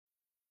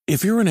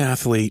If you're an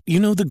athlete, you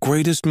know the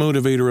greatest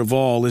motivator of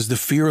all is the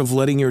fear of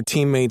letting your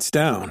teammates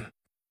down.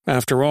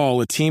 After all,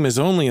 a team is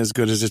only as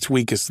good as its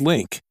weakest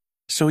link.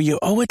 So you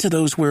owe it to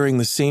those wearing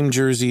the same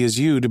jersey as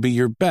you to be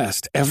your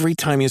best every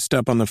time you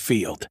step on the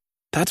field.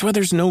 That's why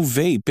there's no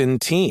vape in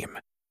team.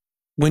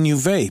 When you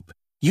vape,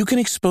 you can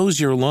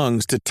expose your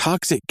lungs to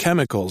toxic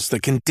chemicals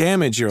that can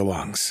damage your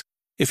lungs.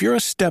 If you're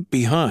a step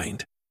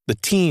behind, the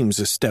team's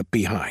a step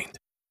behind.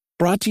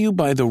 Brought to you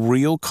by The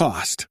Real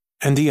Cost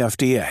and the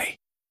FDA.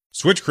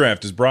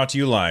 Switchcraft is brought to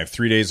you live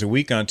 3 days a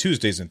week on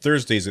Tuesdays and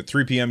Thursdays at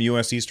 3 p.m.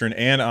 U.S. Eastern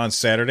and on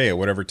Saturday at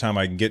whatever time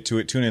I can get to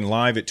it. Tune in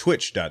live at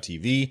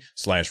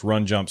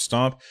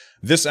twitch.tv/runjumpstomp.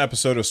 This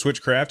episode of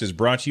Switchcraft is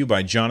brought to you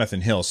by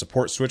Jonathan Hill.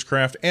 Support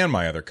Switchcraft and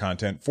my other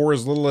content for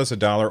as little as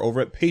 $1 over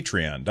at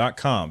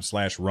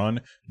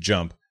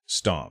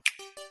patreon.com/runjumpstomp.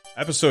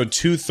 Episode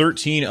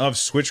 213 of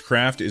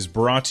Switchcraft is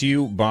brought to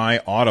you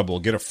by Audible.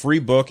 Get a free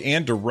book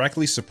and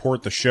directly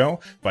support the show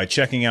by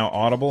checking out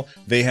Audible.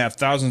 They have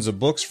thousands of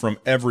books from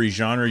every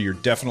genre. You're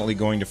definitely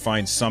going to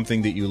find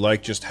something that you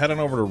like. Just head on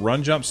over to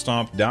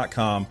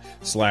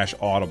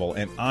runjumpstomp.com/audible.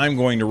 And I'm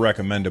going to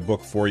recommend a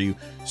book for you,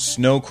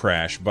 Snow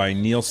Crash by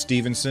Neal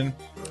Stephenson.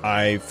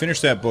 I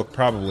finished that book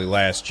probably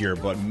last year,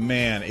 but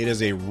man, it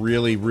is a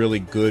really, really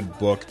good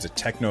book. It's a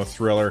techno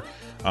thriller.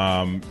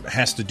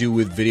 Has to do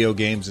with video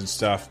games and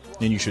stuff,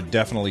 and you should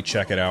definitely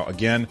check it out.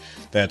 Again,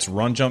 that's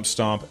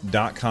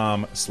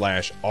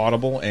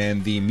runjumpstomp.com/audible,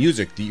 and the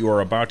music that you are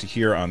about to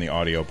hear on the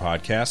audio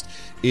podcast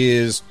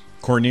is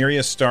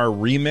Corneria Star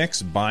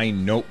Remix by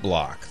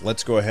Noteblock.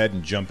 Let's go ahead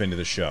and jump into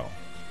the show.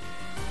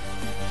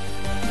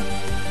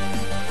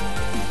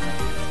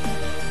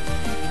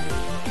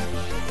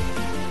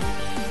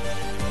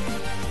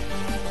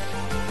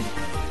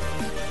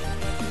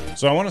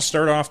 So I want to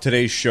start off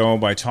today's show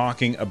by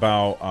talking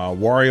about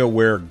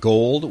WarioWare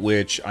Gold,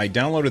 which I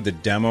downloaded the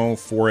demo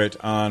for it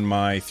on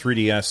my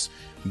 3DS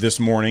this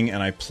morning,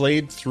 and I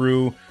played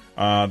through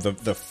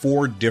the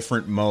 4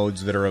 different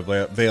modes that are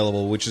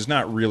available, which is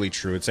not really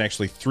true. It's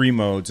actually 3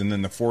 modes, and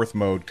then the 4th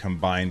mode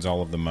combines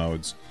all of the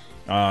modes.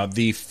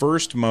 The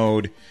first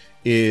mode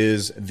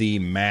is the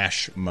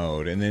MASH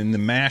mode, and in the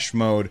MASH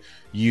mode,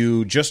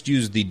 you just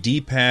use the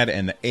D-pad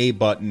and the A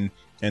button,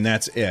 and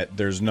that's it.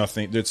 There's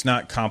nothing. It's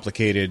not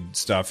complicated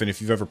stuff. And if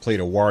you've ever played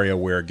a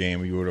WarioWare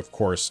game, you would, of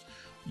course,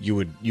 you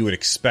would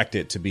expect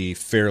it to be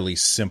fairly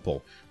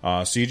simple.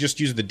 So you just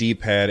use the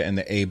D-pad and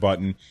the A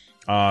button.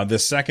 The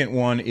second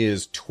one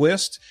is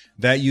Twist.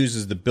 That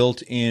uses the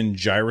built-in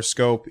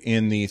gyroscope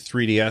in the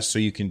 3DS, so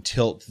you can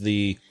tilt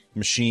the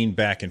machine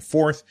back and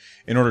forth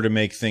in order to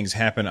make things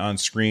happen on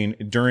screen.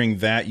 During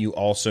that, you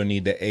also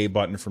need the A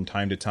button from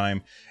time to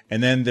time.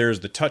 And then there's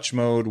the touch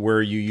mode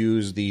where you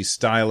use the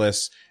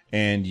stylus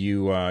and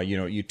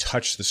you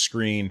touch the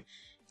screen,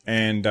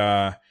 and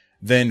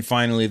then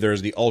finally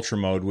there's the Ultra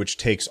mode, which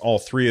takes all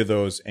 3 of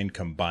those and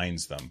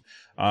combines them.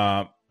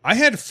 I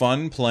had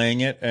fun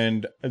playing it,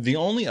 and the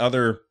only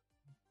other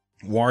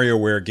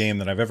WarioWare game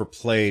that I've ever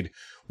played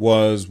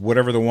was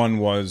whatever the one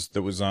was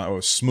that was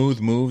on Smooth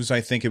Moves. I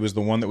think it was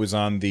the one that was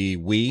on the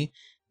Wii,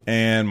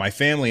 and my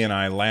family and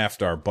I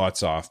laughed our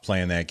butts off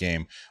playing that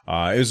game.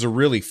 It was a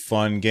really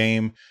fun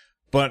game,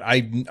 but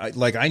I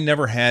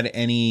never had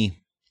any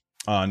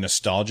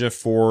nostalgia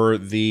for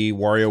the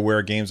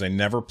WarioWare games. I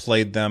never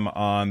played them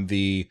on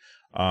the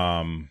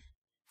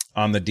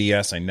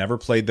DS. I never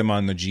played them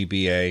on the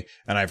GBA,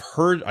 and I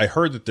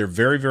heard that they're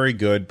very, very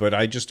good, but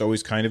I just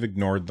always kind of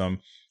ignored them.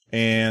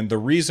 And the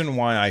reason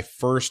why I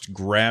first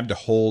grabbed a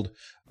hold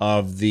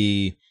of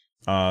the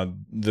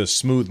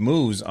Smooth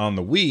Moves on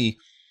the Wii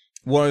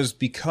was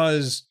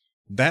because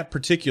that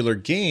particular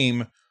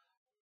game,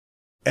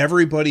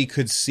 everybody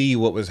could see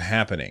what was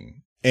happening,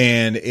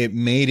 and it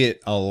made it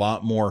a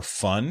lot more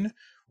fun.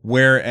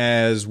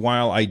 Whereas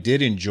while I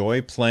did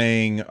enjoy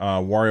playing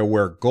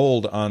WarioWare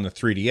Gold on the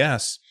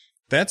 3DS,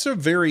 that's a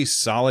very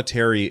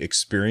solitary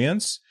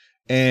experience.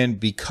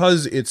 And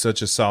because it's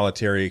such a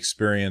solitary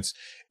experience,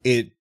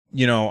 I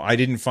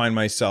didn't find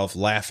myself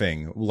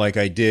laughing like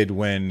I did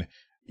when,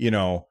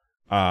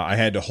 I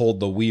had to hold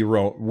the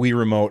Wii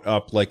remote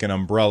up like an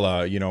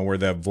umbrella, where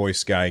that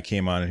voice guy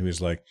came on and he was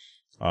like,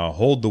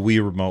 hold the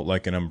Wii remote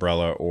like an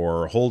umbrella,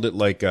 or hold it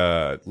like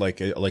a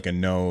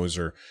nose,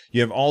 or you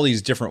have all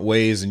these different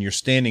ways, and you're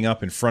standing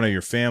up in front of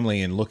your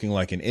family and looking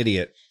like an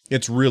idiot.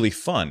 It's really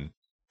fun.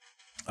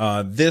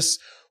 This,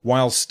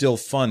 while still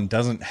fun,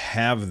 doesn't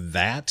have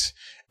that.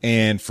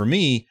 And for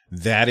me,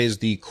 that is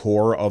the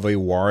core of a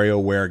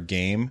WarioWare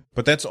game.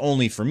 But that's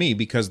only for me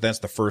because that's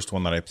the first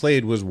one that I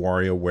played was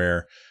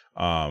WarioWare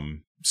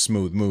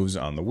Smooth Moves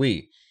on the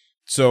Wii.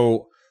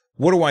 So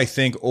what do I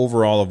think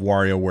overall of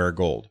WarioWare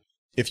Gold?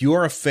 If you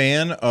are a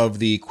fan of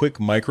the quick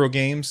micro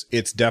games,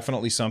 it's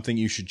definitely something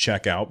you should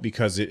check out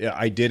because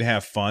I did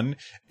have fun,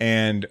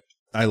 and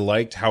I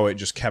liked how it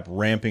just kept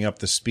ramping up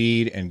the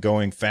speed and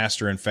going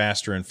faster and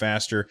faster and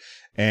faster.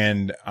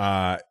 And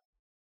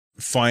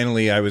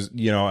finally,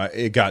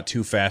 it got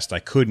too fast. I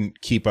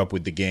couldn't keep up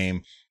with the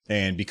game.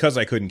 And because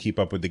I couldn't keep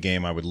up with the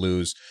game, I would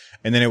lose.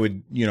 And then it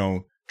would,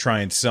 try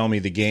and sell me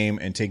the game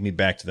and take me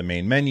back to the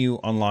main menu,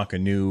 unlock a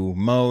new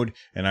mode,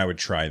 and I would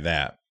try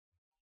that.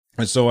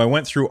 And so I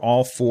went through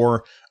all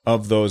 4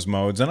 of those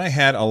modes, and I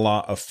had a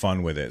lot of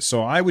fun with it.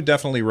 So I would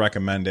definitely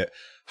recommend it.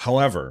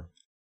 However,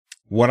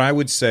 what I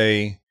would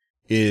say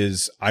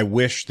is I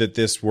wish that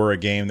this were a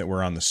game that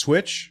were on the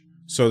Switch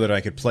so that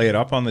I could play it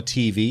up on the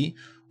TV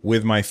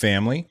with my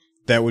family.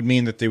 That would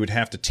mean that they would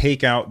have to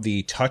take out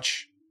the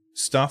touch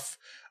stuff,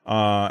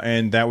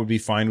 and that would be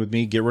fine with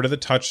me. Get rid of the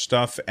touch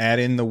stuff, add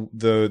in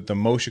the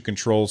motion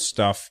control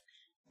stuff,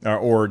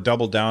 or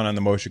double down on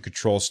the motion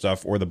control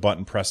stuff or the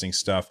button pressing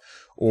stuff,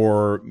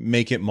 or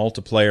make it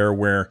multiplayer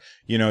where,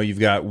 you know, you've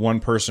got one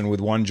person with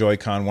one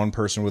Joy-Con, one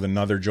person with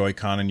another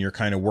Joy-Con, and you're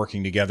kind of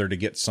working together to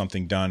get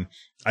something done.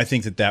 I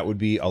think that would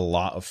be a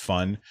lot of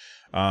fun.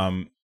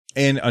 And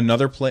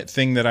another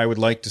thing that I would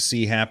like to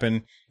see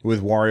happen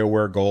with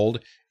WarioWare Gold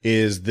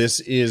is this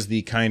is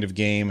the kind of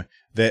game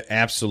that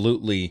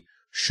absolutely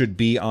should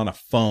be on a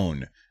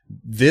phone.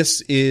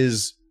 This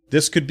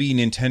could be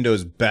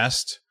Nintendo's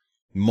best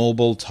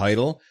mobile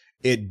title.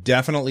 It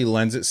definitely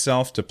lends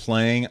itself to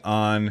playing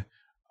on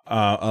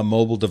a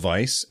mobile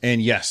device.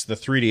 And yes, the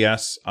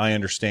 3DS, I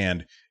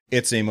understand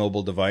it's a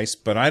mobile device,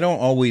 but I don't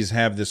always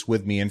have this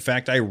with me. In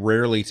fact, I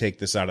rarely take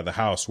this out of the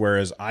house,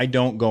 whereas I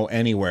don't go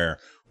anywhere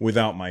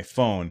without my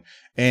phone.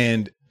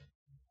 And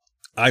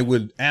I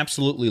would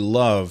absolutely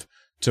love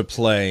to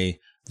play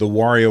the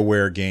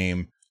WarioWare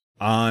game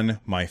on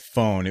my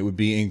phone. It would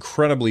be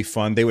incredibly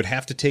fun. They would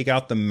have to take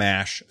out the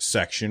mash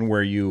section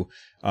where you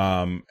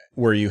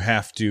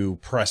have to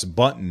press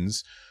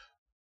buttons,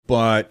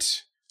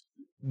 but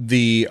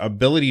the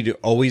ability to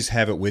always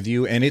have it with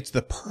you, and it's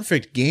the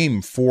perfect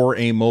game for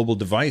a mobile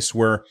device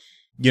where,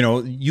 you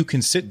know, you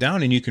can sit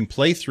down and you can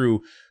play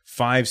through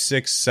 5,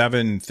 6,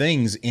 7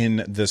 things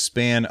in the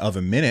span of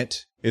a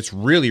minute. It's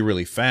really,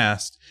 really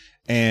fast.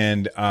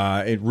 And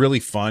it's really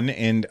fun,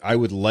 and I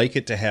would like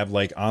it to have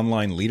like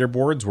online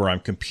leaderboards where I'm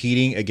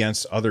competing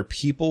against other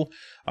people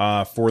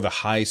for the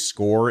high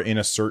score in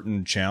a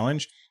certain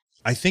challenge.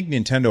 I think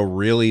Nintendo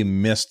really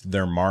missed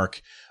their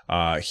mark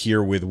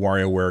here with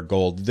WarioWare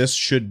Gold. This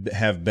should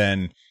have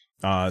been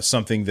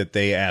something that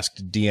they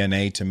asked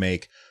DNA to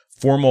make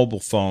for mobile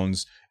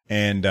phones,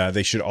 and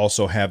they should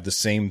also have the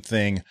same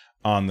thing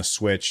on the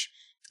Switch.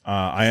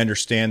 I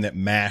understand that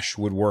MASH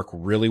would work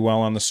really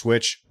well on the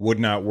Switch, would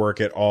not work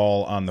at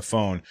all on the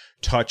phone.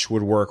 Touch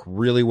would work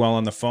really well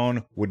on the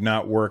phone, would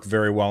not work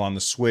very well on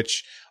the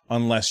Switch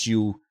unless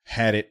you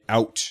had it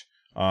out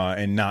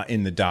and not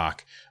in the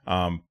dock.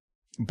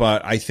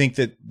 But I think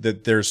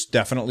that there's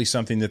definitely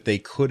something that they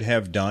could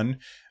have done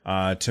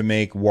to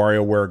make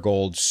WarioWare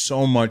Gold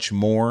so much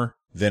more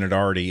than it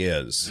already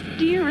is.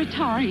 Dear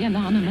Atari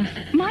Anonymous,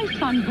 my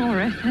son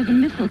Boris has a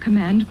missile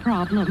command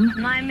problem.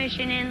 My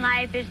mission in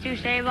life is to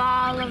save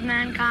all of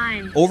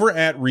mankind. Over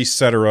at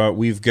Resetera,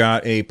 we've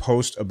got a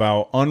post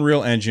about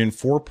Unreal Engine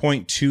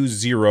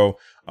 4.20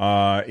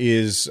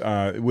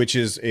 which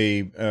is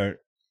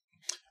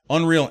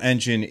Unreal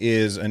Engine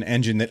is an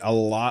engine that a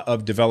lot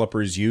of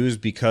developers use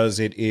because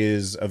it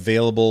is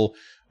available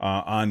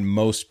on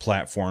most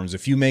platforms.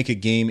 If you make a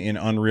game in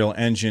Unreal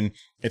Engine,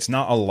 it's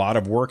not a lot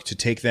of work to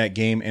take that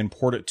game and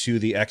port it to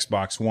the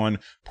Xbox One,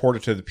 port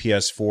it to the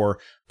PS4,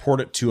 port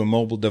it to a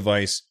mobile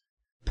device,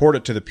 port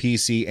it to the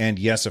PC, and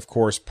yes, of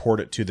course, port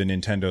it to the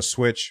Nintendo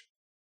Switch.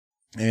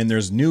 And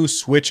there's new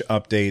Switch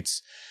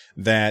updates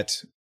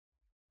that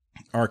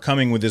are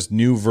coming with this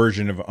new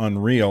version of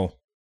Unreal.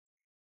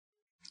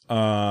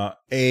 A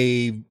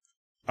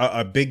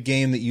big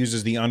game that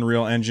uses the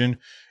Unreal Engine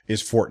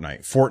is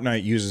Fortnite.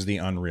 Fortnite uses the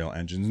Unreal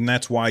Engine, and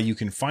that's why you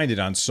can find it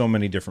on so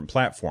many different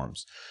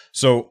platforms.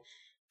 So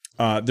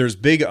there's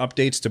big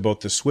updates to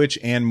both the Switch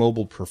and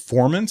mobile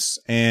performance,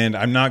 and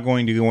I'm not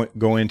going to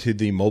go into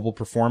the mobile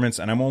performance,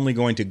 and I'm only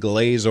going to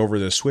glaze over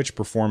the Switch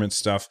performance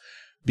stuff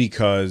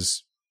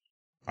because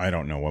I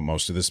don't know what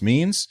most of this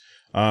means.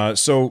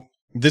 So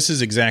this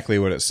is exactly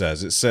what it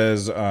says. It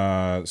says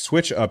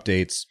Switch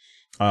updates.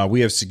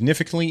 We have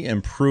significantly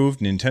improved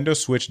Nintendo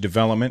Switch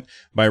development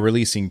by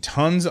releasing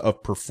tons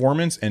of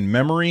performance and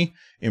memory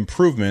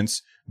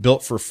improvements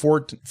built for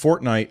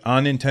Fortnite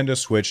on Nintendo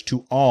Switch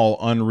to all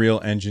Unreal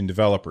Engine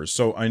developers.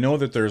 So I know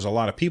that there's a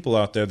lot of people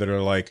out there that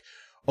are like,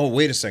 oh,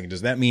 wait a second,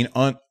 does that mean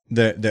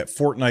that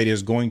Fortnite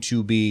is going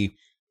to be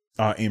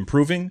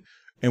improving?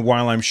 And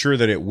while I'm sure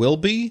that it will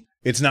be,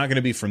 it's not going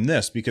to be from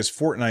this because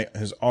Fortnite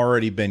has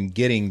already been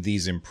getting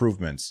these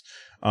improvements.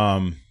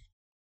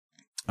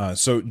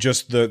 So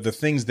just the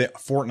things that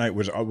Fortnite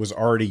was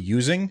already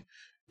using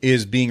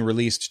is being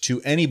released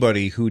to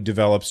anybody who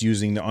develops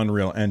using the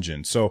Unreal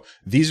Engine. So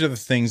these are the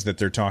things that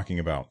they're talking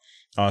about.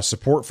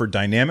 Support for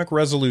dynamic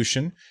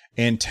resolution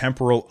and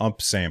temporal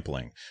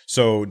upsampling.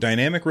 So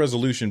dynamic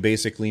resolution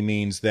basically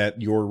means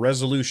that your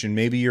resolution,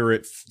 maybe you're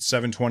at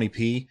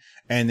 720p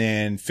and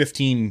then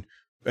 15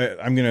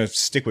 I'm going to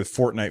stick with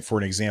Fortnite for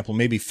an example,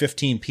 maybe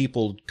 15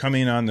 people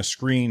coming on the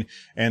screen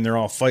and they're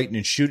all fighting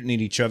and shooting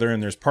at each other,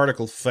 and there's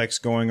particle effects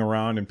going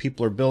around and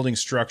people are building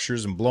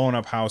structures and blowing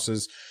up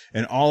houses,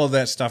 and all of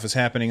that stuff is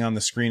happening on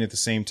the screen at the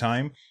same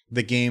time.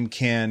 The game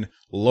can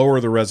lower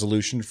the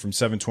resolution from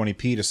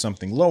 720p to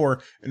something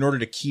lower in order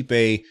to keep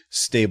a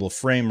stable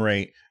frame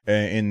rate.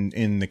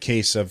 In the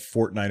case of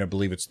Fortnite, I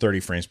believe it's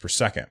 30 frames per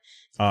second.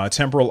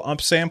 Temporal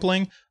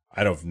upsampling,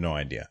 I have no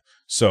idea.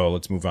 So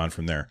let's move on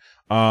from there.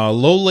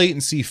 Low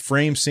latency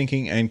frame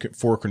syncing and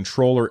for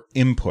controller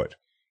input.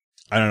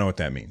 I don't know what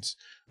that means.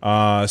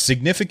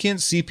 Significant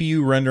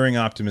CPU rendering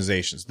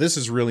optimizations. This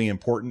is really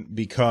important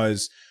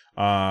because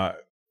the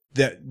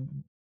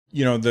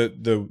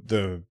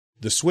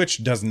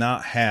Switch does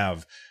not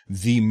have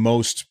the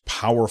most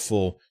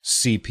powerful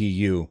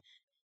CPU,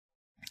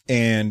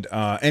 and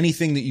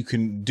anything that you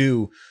can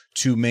do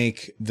to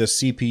make the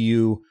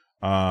CPU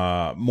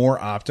more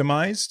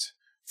optimized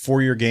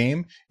for your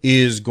game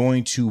is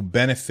going to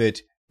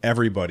benefit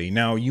everybody.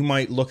 Now, you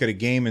might look at a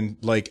game and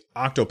like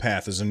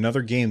Octopath is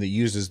another game that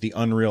uses the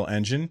Unreal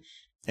Engine,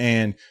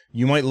 and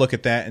you might look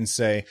at that and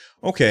say,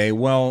 okay,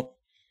 well,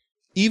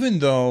 even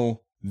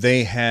though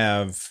they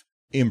have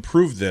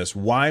improved this,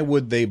 why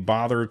would they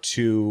bother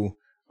to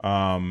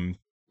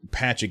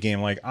patch a game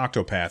like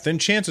Octopath?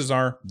 And chances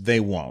are they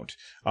won't.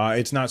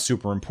 It's not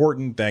super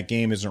important. That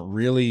game isn't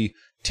really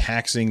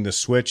taxing the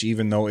Switch,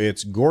 even though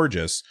it's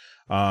gorgeous.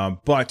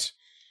 But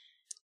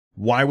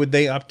why would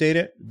they update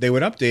it? They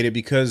would update it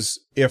because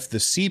if the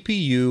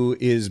CPU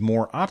is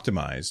more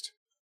optimized,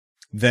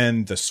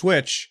 then the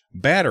Switch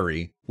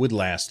battery would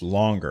last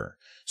longer.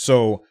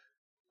 So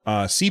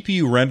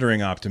CPU rendering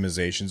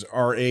optimizations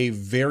are a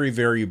very,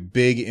 very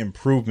big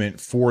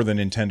improvement for the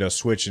Nintendo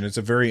Switch, and it's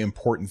a very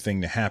important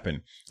thing to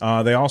happen.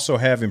 They also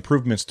have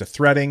improvements to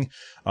threading,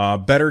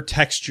 better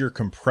texture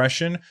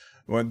compression.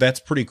 Well, that's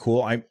pretty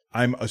cool.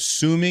 I'm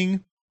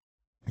assuming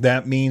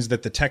that means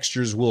that the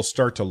textures will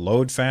start to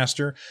load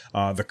faster.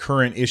 The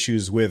current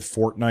issues with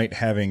Fortnite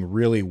having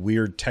really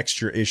weird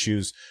texture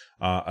issues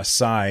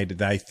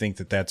aside, I think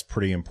that that's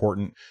pretty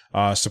important.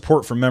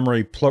 Support for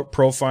memory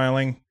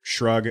profiling,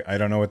 shrug, I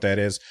don't know what that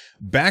is.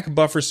 Back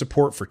buffer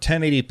support for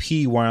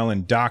 1080p while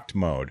in docked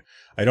mode.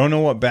 I don't know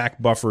what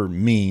back buffer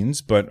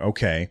means, but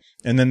okay.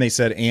 And then they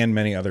said, and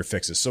many other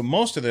fixes. So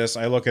most of this,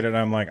 I look at it,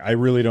 I'm like, I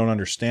really don't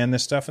understand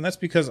this stuff. And that's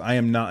because I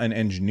am not an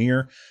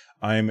engineer.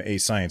 I'm a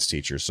science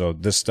teacher, so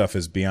this stuff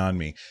is beyond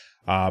me.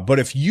 But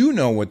if you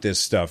know what this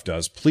stuff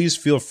does, please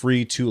feel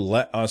free to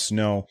let us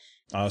know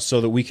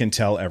so that we can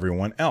tell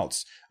everyone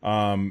else.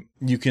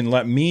 You can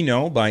let me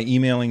know by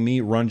emailing me,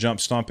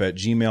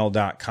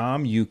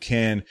 runjumpstomp@gmail.com. You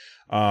can,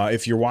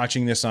 if you're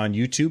watching this on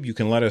YouTube, you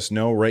can let us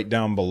know right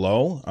down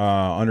below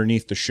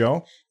underneath the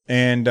show.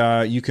 And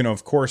you can,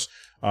 of course,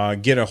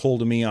 get a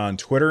hold of me on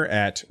Twitter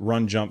at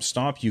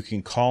runjumpstomp. You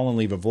can call and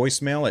leave a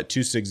voicemail at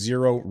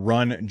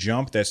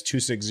 260-RUN-JUMP. That's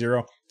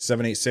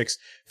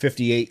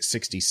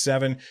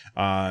 260-786-5867.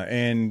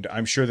 And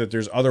I'm sure that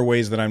there's other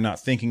ways that I'm not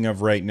thinking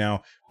of right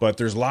now, but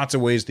there's lots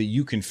of ways that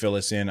you can fill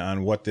us in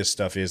on what this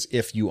stuff is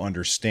if you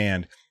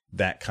understand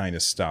that kind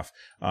of stuff.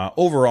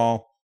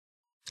 Overall,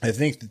 I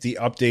think that the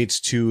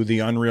updates to the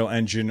Unreal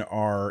Engine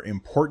are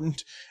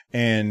important,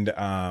 and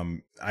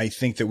I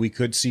think that we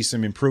could see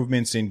some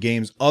improvements in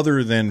games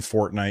other than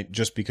Fortnite,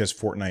 just because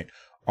Fortnite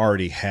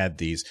already had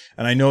these.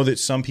 And I know that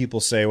some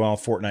people say, well,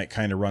 Fortnite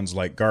kind of runs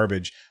like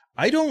garbage.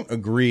 I don't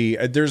agree.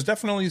 There's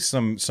definitely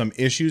some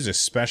issues,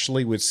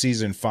 especially with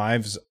Season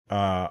 5's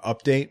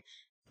update.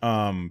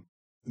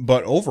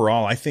 But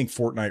overall, I think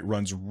Fortnite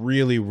runs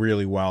really,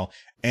 really well,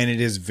 and it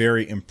is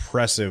very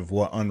impressive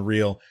what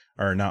Unreal.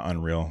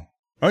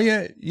 Oh,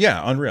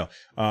 yeah, Unreal.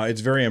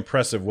 It's very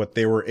impressive what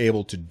they were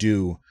able to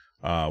do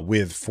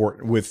with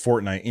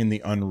Fortnite in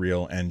the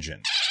Unreal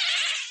Engine.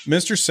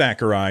 Mr.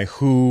 Sakurai,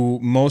 who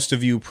most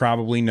of you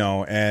probably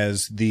know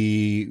as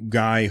the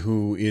guy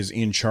who is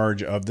in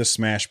charge of the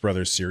Smash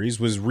Brothers series,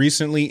 was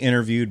recently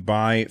interviewed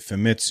by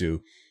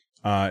Famitsu.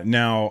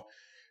 Now,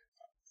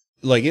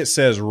 like it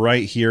says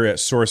right here at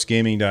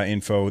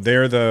sourcegaming.info,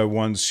 they're the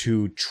ones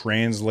who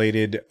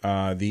translated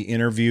the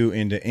interview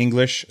into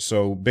English,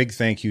 so big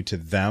thank you to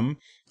them.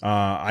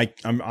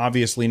 I'm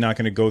obviously not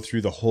going to go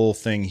through the whole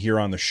thing here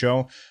on the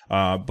show,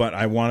 but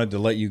I wanted to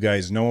let you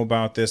guys know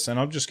about this, and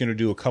I'm just going to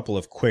do a couple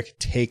of quick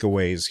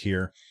takeaways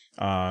here.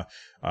 So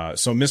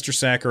Mr.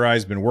 Sakurai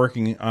has been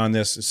working on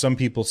this. Some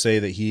people say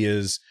that he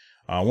is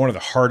one of the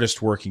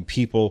hardest working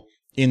people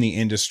in the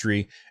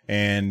industry,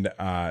 and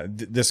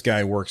this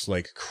guy works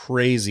like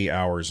crazy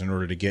hours in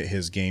order to get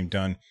his game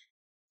done.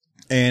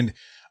 And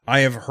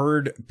I have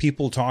heard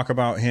people talk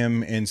about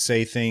him and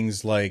say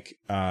things like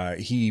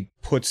he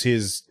puts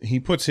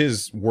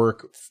his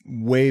work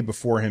way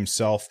before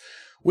himself,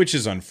 which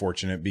is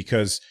unfortunate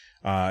because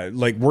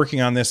like working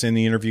on this in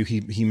the interview,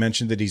 he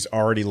mentioned that he's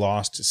already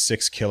lost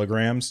 6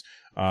 kilograms,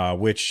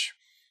 which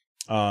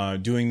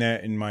doing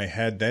that in my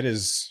head, that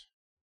is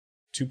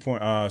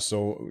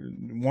so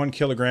 1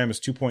 kilogram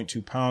is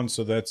 2.2 pounds.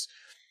 So that's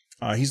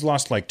he's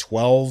lost like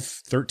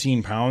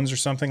 13 pounds or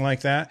something like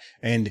that.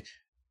 And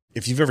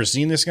if you've ever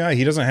seen this guy,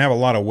 he doesn't have a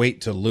lot of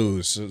weight to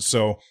lose.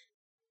 So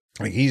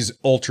like, he's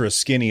ultra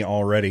skinny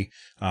already.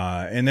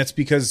 And that's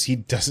because he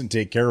doesn't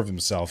take care of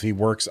himself. He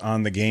works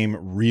on the game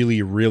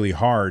really, really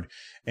hard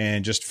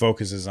and just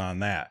focuses on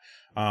that.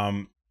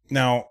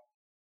 Now,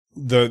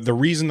 the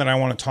reason that I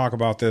want to talk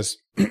about this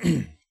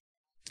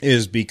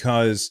is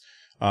because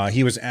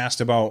he was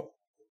asked about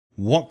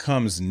what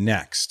comes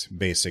next,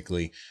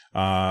 basically.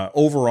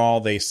 Overall,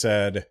 they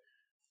said,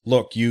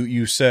 look,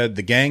 you said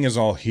the gang is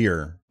all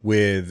here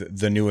with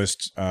the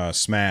newest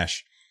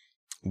Smash.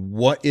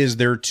 What is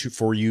there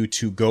for you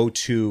to go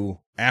to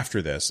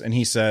after this? And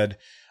he said,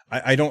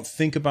 I don't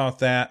think about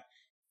that.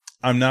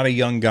 I'm not a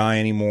young guy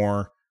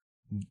anymore.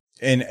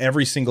 And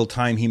every single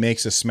time he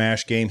makes a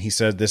Smash game, he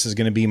said, this is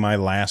going to be my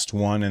last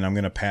one, and I'm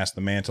going to pass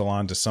the mantle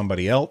on to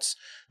somebody else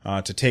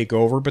to take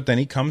over. But then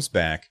he comes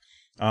back.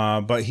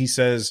 But he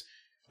says,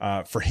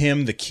 for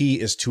him, the key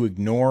is to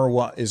ignore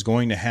what is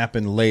going to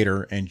happen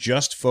later and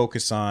just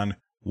focus on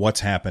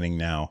what's happening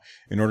now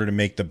in order to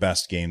make the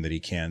best game that he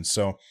can.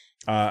 So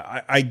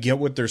I get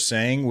what they're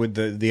saying with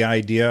the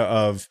idea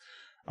of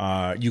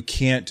you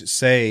can't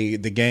say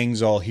the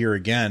gang's all here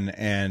again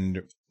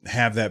and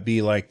have that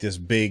be like this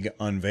big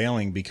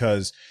unveiling,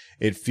 because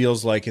it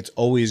feels like it's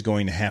always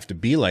going to have to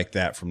be like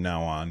that from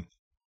now on.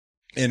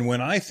 And when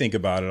I think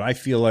about it, I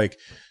feel like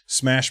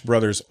Smash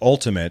Brothers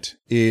Ultimate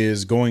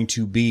is going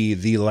to be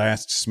the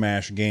last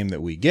Smash game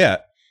that we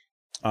get.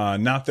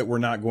 Not that we're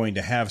not going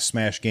to have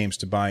Smash games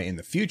to buy in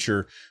the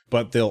future,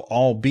 but they'll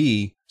all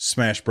be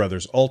Smash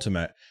Brothers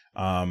Ultimate.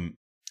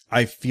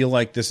 I feel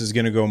like this is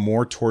going to go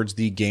more towards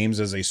the games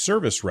as a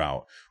service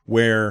route,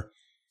 where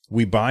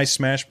we buy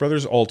Smash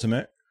Brothers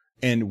Ultimate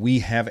and we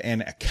have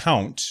an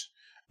account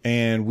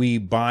and we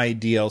buy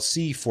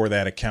DLC for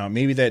that account.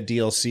 Maybe that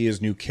DLC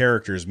is new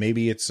characters.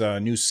 Maybe it's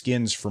new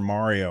skins for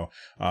Mario.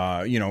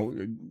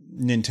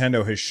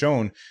 Nintendo has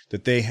shown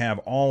that they have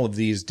all of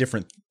these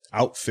different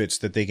outfits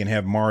that they can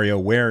have Mario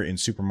wear in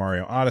Super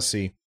Mario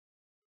Odyssey.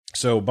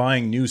 So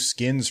buying new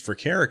skins for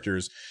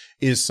characters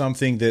is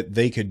something that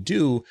they could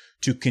do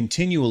to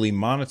continually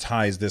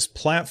monetize this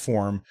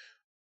platform.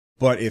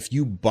 But if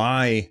you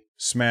buy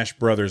Smash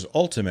Brothers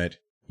Ultimate,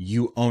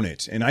 you own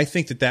it. And I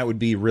think that would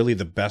be really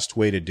the best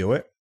way to do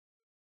it.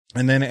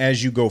 And then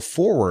as you go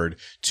forward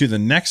to the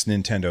next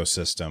Nintendo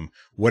system,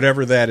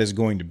 whatever that is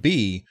going to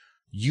be,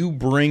 you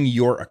bring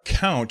your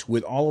account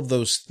with all of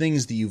those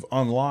things that you've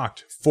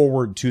unlocked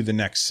forward to the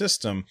next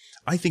system.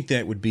 I think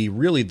that would be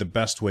really the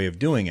best way of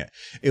doing it.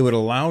 It would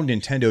allow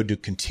Nintendo to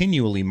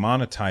continually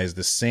monetize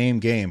the same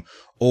game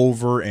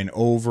over and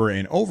over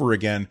and over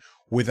again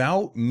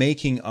without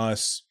making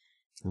us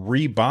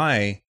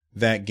rebuy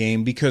that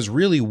game, because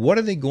really, what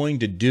are they going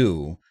to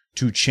do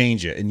to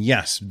change it? And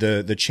yes,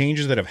 the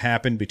changes that have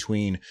happened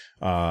between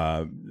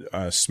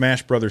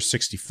Smash Brothers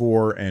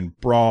 64 and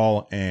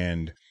Brawl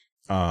and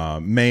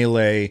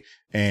Melee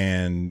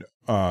and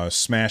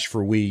Smash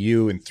for Wii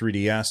U and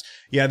 3DS,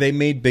 yeah, they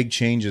made big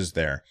changes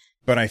there.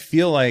 But I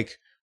feel like,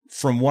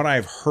 from what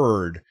I've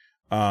heard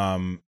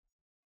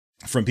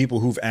from people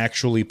who've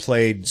actually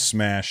played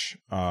Smash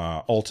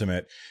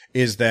Ultimate,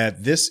 is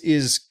that this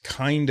is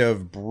kind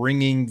of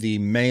bringing the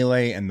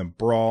Melee and the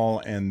Brawl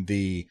and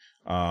the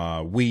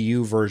Wii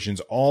U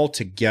versions all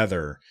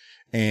together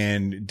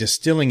and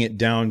distilling it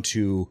down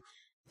to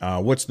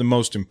what's the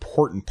most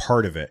important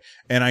part of it.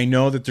 And I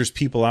know that there's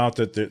people out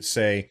there that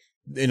say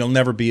it'll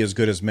never be as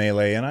good as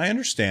Melee, and I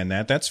understand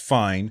that. That's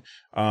fine.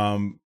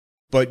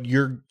 But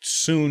you're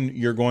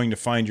going to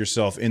find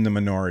yourself in the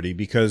minority,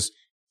 because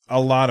a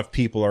lot of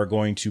people are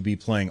going to be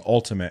playing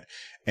Ultimate.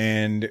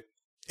 And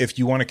if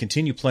you want to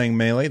continue playing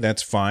Melee,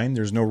 that's fine.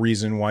 There's no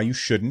reason why you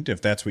shouldn't,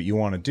 if that's what you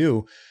want to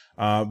do.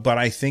 But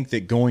I think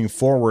that going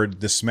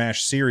forward, the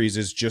Smash series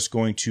is just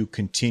going to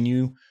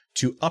continue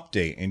to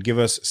update and give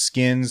us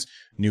skins,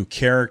 new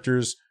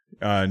characters,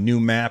 new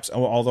maps.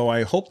 Although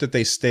I hope that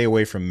they stay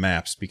away from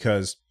maps,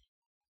 because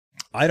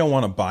I don't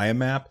want to buy a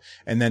map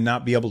and then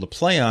not be able to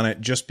play on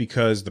it just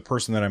because the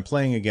person that I'm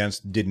playing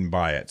against didn't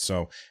buy it.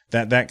 So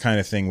that kind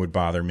of thing would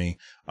bother me.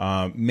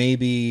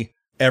 Maybe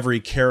every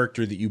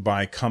character that you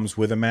buy comes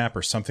with a map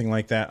or something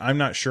like that. I'm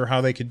not sure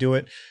how they could do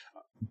it,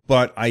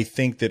 but I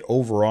think that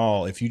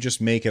overall, if you just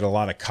make it a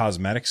lot of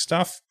cosmetic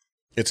stuff,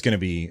 it's going to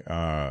be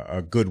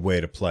a good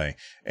way to play.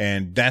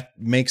 And that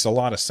makes a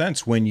lot of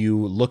sense when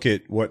you look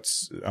at what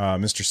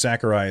Mr.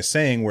 Sakurai is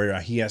saying, where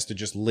he has to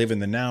just live in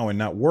the now and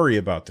not worry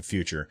about the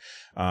future.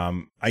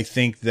 I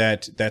think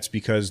that's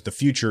because the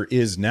future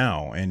is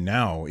now, and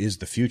now is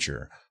the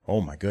future.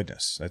 Oh my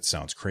goodness, that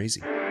sounds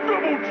crazy.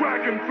 Double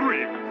Dragon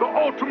 3, the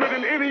ultimate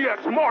in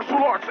NES martial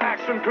arts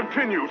action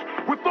continues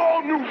with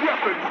all new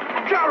weapons,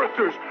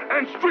 characters,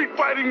 and street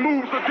fighting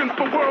moves against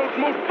the world's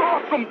most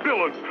awesome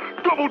villains.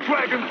 Double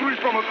Dragon 3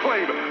 from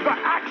Acclaim. The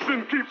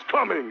action keeps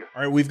coming.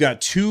 All right, we've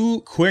got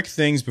two quick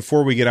things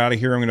before we get out of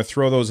here. I'm going to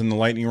throw those in the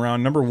lightning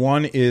round. Number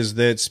one is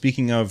that,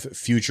 speaking of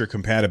future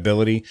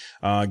compatibility,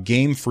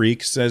 Game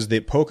Freak says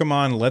that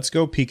Pokemon Let's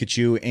Go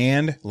Pikachu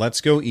and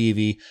Let's Go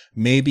Eevee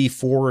may be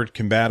forward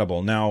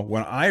compatible. Now,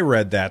 when I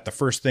read that, the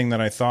first thing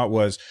that I thought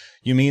was,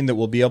 you mean that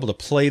we'll be able to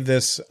play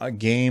this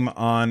game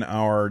on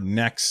our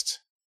next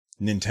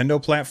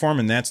Nintendo platform?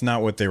 And that's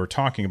not what they were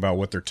talking about.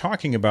 What they're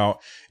talking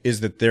about is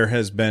that there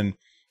has been,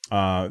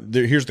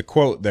 here's the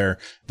quote there.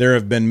 There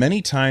have been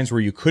many times where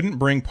you couldn't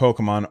bring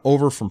Pokemon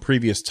over from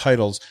previous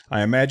titles.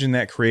 I imagine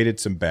that created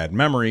some bad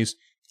memories.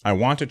 I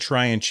want to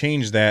try and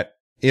change that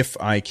if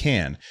I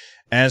can.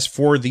 As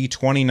for the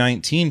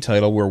 2019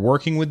 title, we're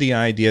working with the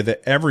idea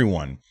that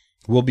everyone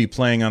will be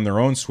playing on their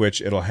own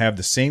Switch. It'll have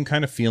the same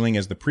kind of feeling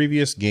as the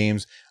previous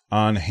games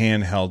on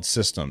handheld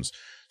systems.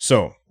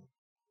 So,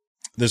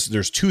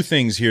 there's two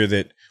things here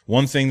that,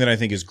 one thing that I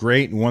think is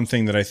great and one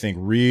thing that I think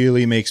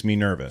really makes me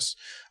nervous.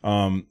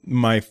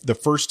 The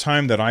first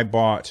time that I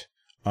bought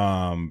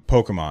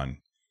Pokemon,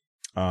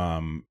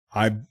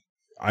 I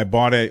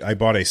bought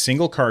a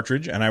single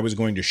cartridge and I was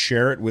going to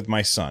share it with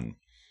my son,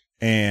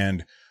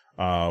 and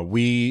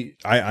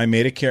I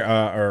made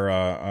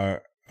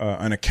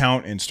an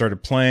account and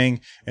started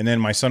playing, and then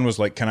my son was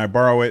like, "Can I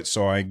borrow it?"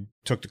 So I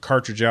took the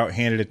cartridge out,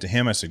 handed it to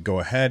him. I said, "Go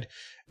ahead."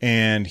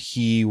 And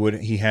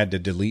he had to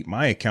delete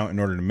my account in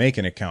order to make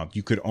an account.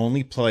 You could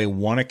only play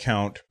one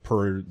account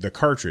per the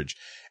cartridge.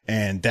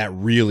 And that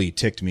really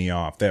ticked me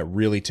off. That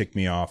really ticked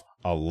me off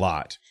a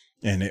lot.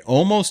 And it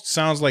almost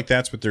sounds like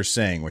that's what they're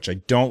saying, which I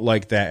don't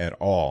like that at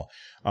all.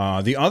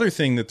 The other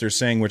thing that they're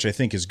saying, which I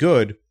think is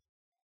good,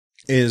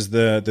 is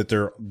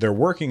that they're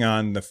working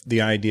on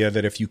the idea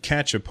that if you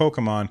catch a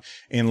Pokemon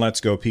in Let's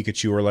Go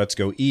Pikachu or Let's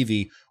Go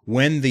Eevee,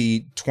 when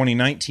the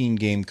 2019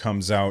 game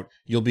comes out,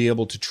 you'll be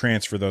able to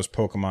transfer those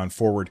Pokemon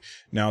forward.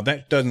 Now,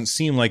 that doesn't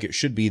seem like it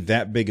should be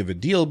that big of a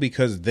deal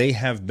because they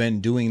have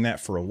been doing that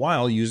for a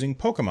while using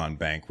Pokemon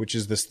Bank, which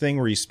is this thing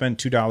where you spend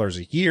 $2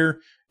 a year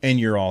and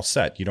you're all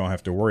set. You don't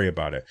have to worry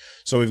about it.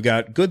 So we've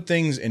got good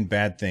things and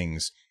bad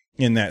things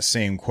in that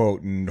same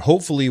quote, and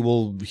hopefully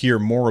we'll hear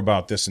more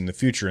about this in the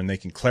future and they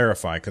can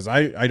clarify, because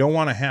I don't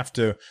want to have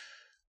to,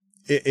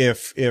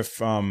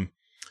 if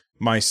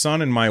my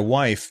son and my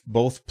wife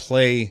both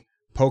play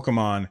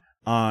Pokemon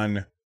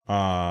on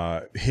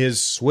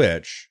his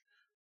Switch,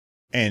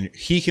 and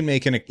he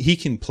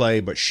can play,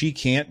 but she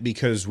can't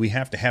because we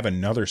have to have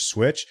another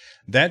Switch.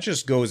 That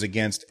just goes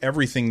against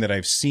everything that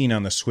I've seen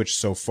on the Switch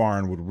so far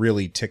and would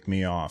really tick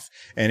me off.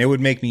 And it would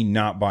make me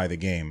not buy the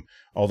game,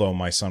 although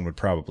my son would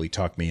probably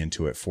talk me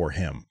into it for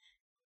him.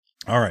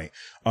 All right.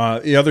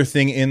 The other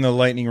thing in the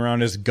lightning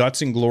round is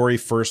Guts and Glory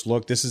First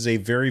Look. This is a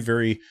very,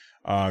 very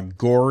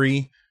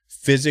gory,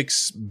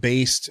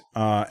 physics-based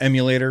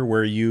emulator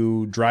where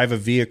you drive a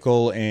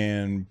vehicle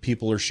and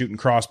people are shooting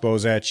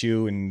crossbows at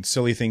you and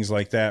silly things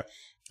like that.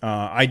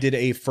 I did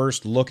a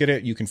first look at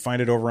it. You can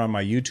find it over on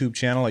my YouTube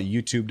channel at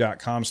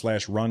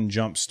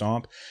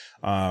youtube.com/runjumpstomp.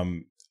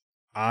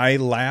 I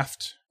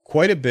laughed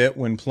quite a bit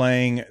when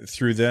playing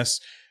through this.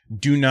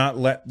 Do not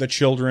let the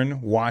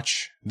children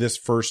watch this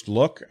first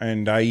look.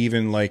 And I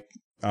even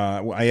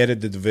I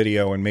edited the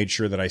video and made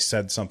sure that I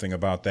said something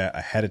about that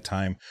ahead of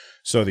time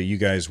so that you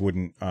guys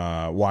wouldn't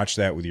watch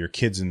that with your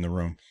kids in the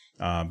room.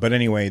 But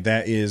anyway,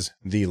 that is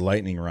the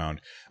lightning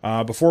round.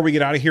 Before we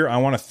get out of here, I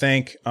want to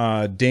thank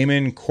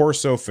Damon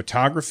Corso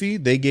Photography.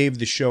 They gave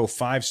the show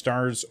 5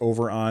 stars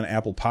over on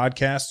Apple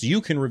Podcasts.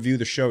 You can review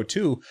the show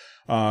too.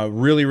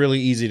 Really, really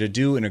easy to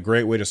do and a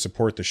great way to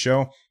support the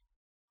show.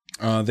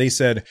 They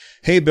said,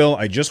 "Hey, Bill,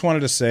 I just wanted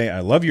to say I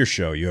love your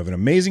show. You have an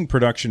amazing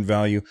production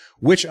value,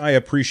 which I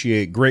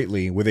appreciate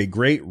greatly, with a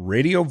great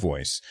radio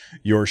voice.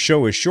 Your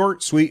show is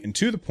short, sweet, and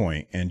to the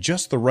point, and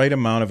just the right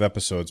amount of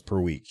episodes per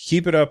week.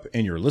 Keep it up,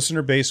 and your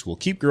listener base will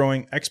keep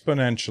growing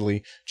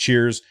exponentially.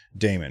 Cheers,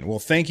 Damon." Well,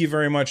 thank you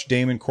very much,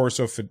 Damon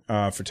Corso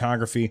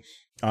Photography.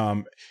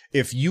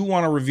 If you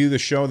want to review the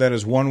show, that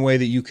is one way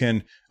that you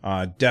can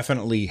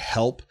definitely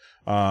help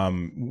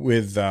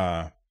with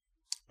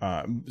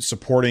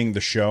supporting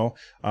the show.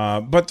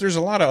 But there's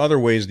a lot of other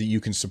ways that you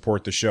can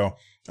support the show.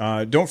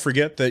 Don't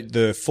forget that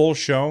the full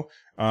show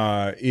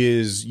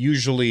is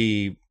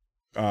usually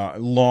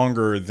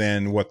longer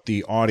than what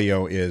the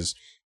audio is.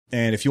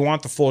 And if you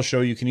want the full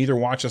show, you can either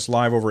watch us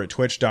live over at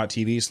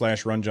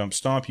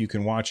twitch.tv/runjumpstomp. You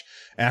can watch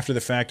after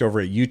the fact over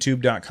at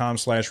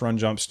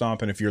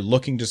youtube.com/runjumpstomp. And if you're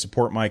looking to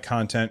support my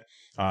content,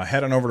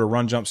 head on over to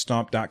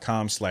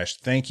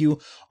runjumpstomp.com/thank-you.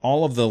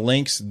 All of the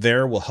links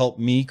there will help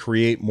me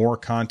create more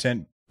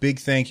content. Big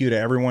thank you to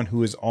everyone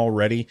who has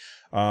already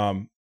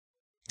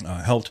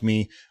helped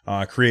me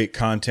create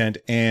content.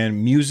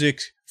 And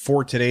music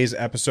for today's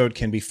episode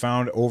can be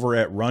found over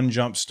at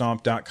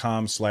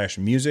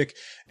runjumpstomp.com/music.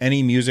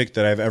 Any music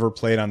that I've ever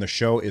played on the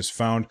show is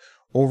found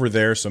over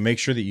there. So make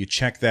sure that you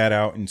check that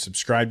out and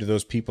subscribe to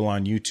those people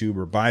on YouTube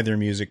or buy their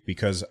music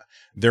because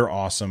they're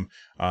awesome.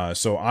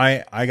 So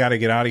I got to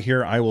get out of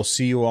here. I will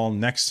see you all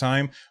next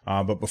time.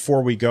 But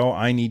before we go,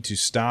 I need to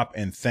stop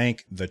and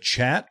thank the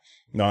chat.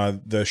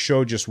 The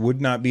show just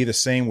would not be the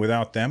same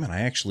without them, and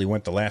I actually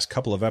went the last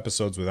couple of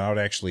episodes without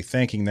actually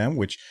thanking them,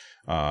 which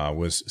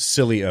was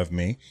silly of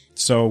me.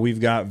 So we've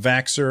got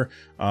Vaxxer,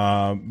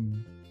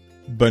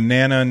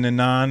 Banana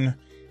Nanan,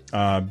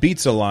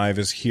 Beats Alive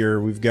is here.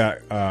 We've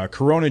got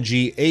Corona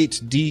G,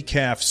 8,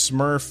 Decaf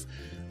Smurf,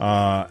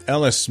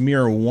 Ellis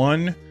Mir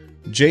 1,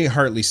 Jay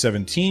Hartley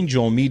 17,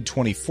 Joel Mead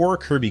 24,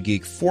 Kirby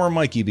Geek 4,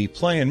 Mikey B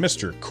playing,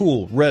 Mr.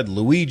 Cool Red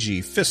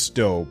Luigi,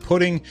 Fisto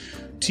Pudding,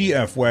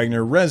 TF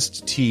Wagner,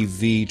 Rest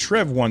TV,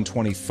 Trev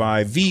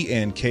 125,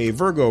 VNK,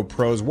 Virgo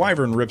Pros,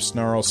 Wyvern Rip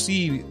Snarl,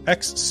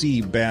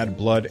 CXC Bad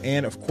Blood,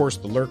 and of course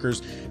the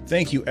Lurkers.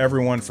 Thank you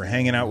everyone for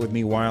hanging out with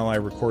me while I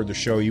record the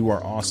show. You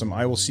are awesome.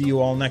 I will see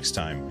you all next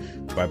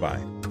time. Bye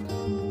bye.